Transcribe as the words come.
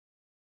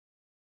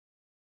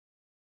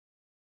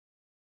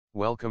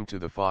Welcome to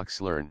the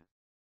Fox Learn.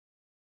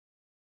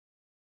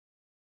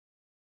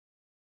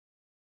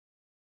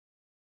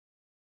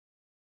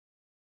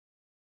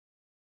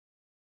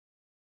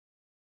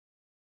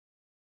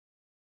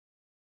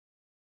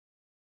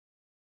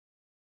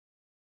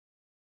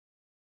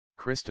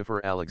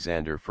 Christopher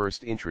Alexander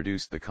first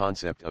introduced the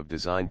concept of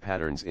design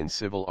patterns in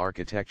civil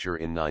architecture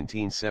in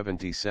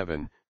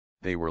 1977,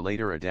 they were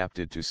later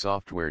adapted to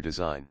software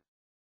design.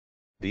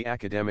 The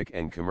academic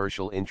and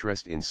commercial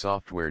interest in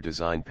software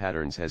design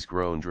patterns has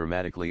grown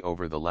dramatically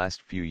over the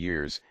last few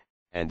years,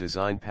 and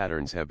design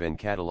patterns have been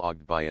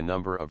catalogued by a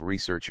number of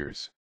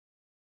researchers.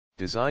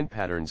 Design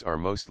patterns are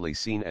mostly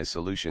seen as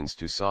solutions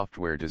to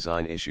software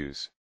design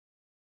issues.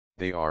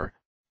 They are,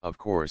 of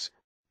course,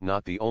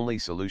 not the only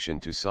solution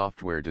to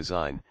software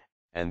design,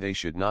 and they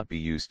should not be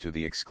used to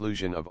the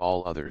exclusion of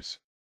all others.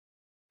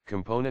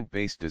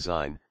 Component-based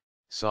design,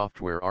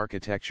 software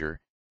architecture,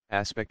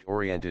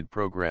 aspect-oriented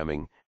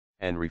programming,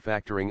 and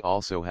refactoring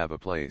also have a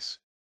place.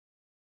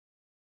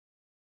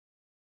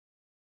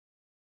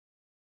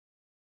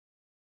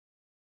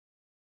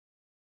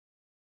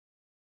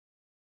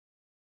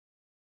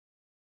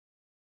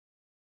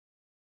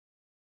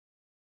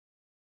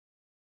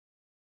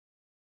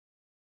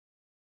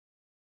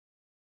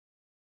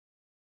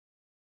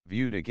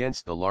 Viewed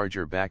against the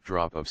larger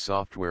backdrop of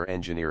software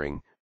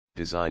engineering,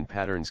 design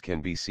patterns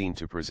can be seen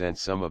to present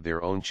some of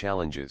their own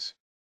challenges.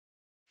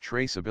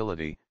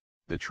 Traceability.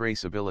 The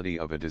traceability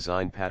of a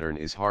design pattern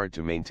is hard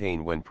to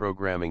maintain when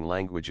programming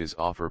languages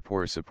offer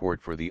poor support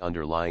for the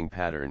underlying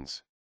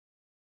patterns.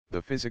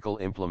 The physical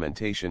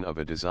implementation of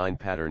a design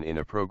pattern in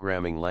a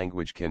programming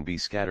language can be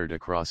scattered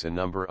across a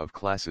number of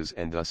classes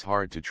and thus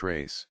hard to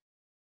trace.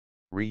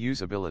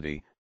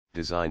 Reusability.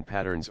 Design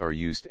patterns are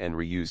used and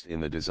reused in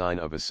the design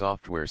of a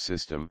software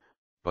system,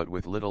 but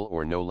with little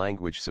or no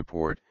language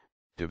support,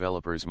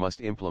 developers must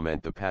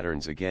implement the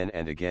patterns again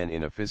and again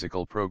in a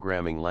physical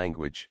programming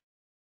language.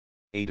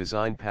 A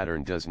design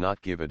pattern does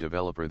not give a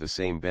developer the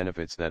same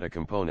benefits that a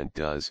component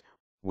does,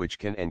 which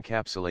can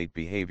encapsulate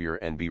behavior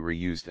and be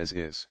reused as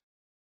is.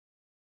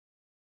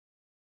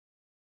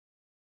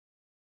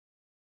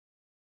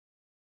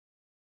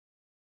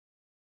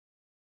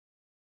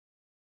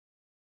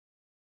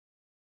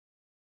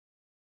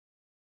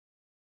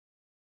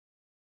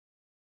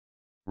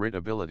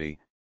 Readability.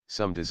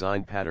 Some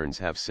design patterns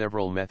have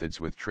several methods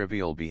with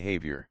trivial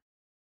behavior.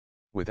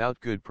 Without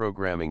good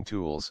programming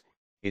tools,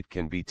 it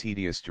can be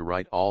tedious to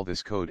write all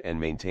this code and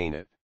maintain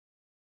it.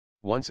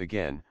 Once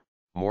again,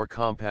 more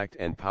compact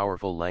and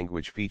powerful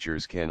language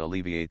features can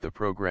alleviate the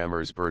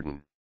programmer's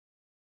burden.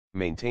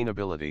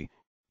 Maintainability.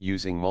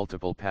 Using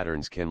multiple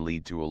patterns can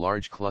lead to a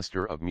large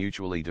cluster of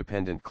mutually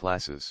dependent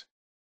classes.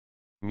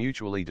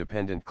 Mutually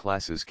dependent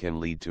classes can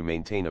lead to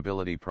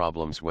maintainability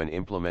problems when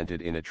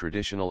implemented in a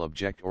traditional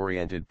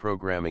object-oriented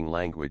programming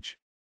language.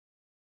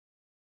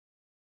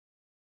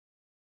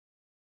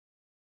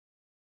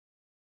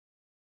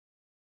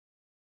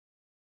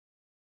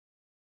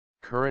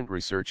 Current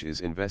research is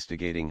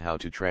investigating how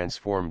to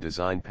transform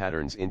design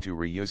patterns into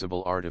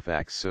reusable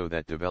artifacts so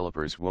that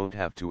developers won't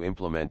have to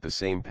implement the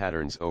same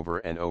patterns over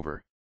and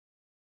over.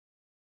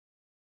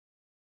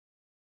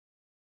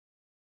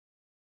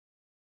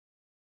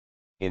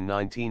 In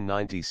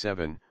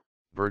 1997,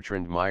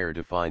 Bertrand Meyer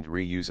defined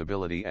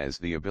reusability as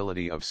the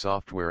ability of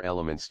software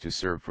elements to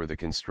serve for the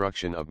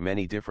construction of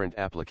many different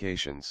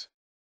applications.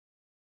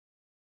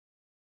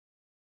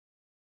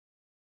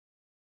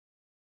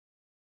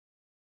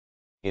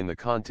 In the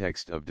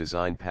context of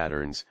design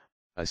patterns,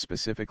 a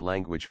specific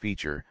language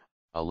feature,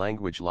 a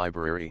language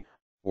library,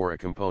 or a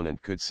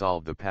component could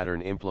solve the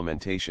pattern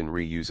implementation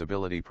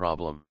reusability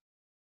problem.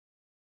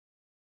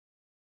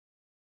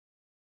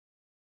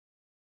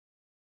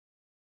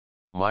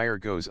 Meyer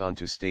goes on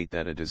to state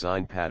that a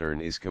design pattern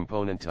is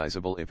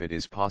componentizable if it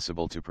is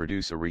possible to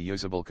produce a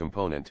reusable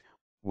component,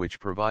 which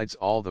provides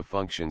all the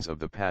functions of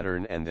the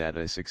pattern, and that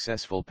a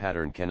successful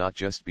pattern cannot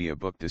just be a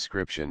book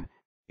description,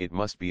 it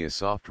must be a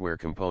software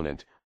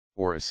component,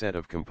 or a set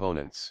of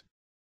components.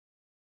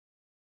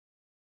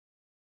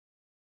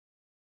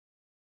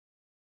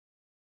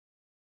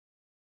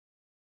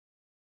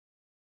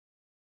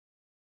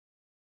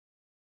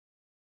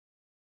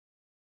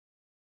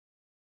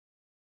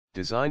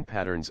 Design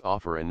patterns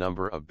offer a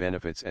number of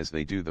benefits as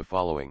they do the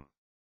following.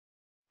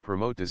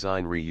 Promote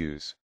design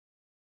reuse.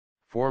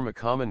 Form a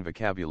common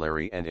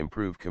vocabulary and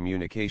improve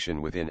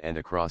communication within and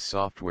across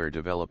software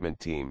development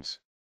teams.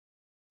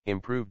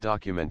 Improve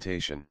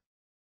documentation.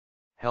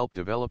 Help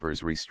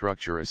developers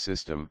restructure a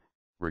system,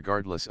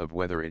 regardless of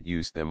whether it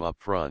used them up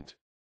front.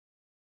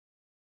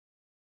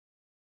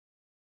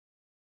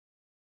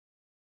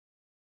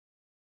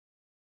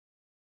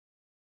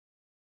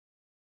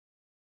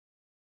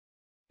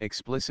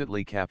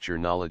 Explicitly capture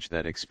knowledge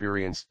that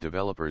experienced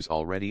developers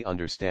already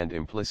understand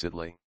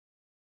implicitly.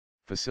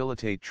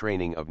 Facilitate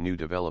training of new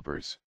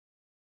developers.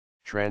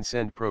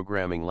 Transcend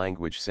programming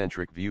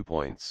language-centric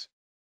viewpoints.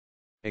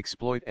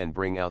 Exploit and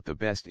bring out the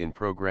best in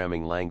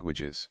programming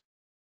languages.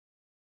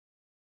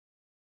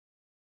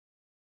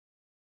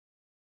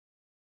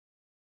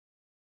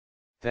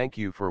 Thank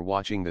you for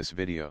watching this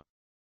video.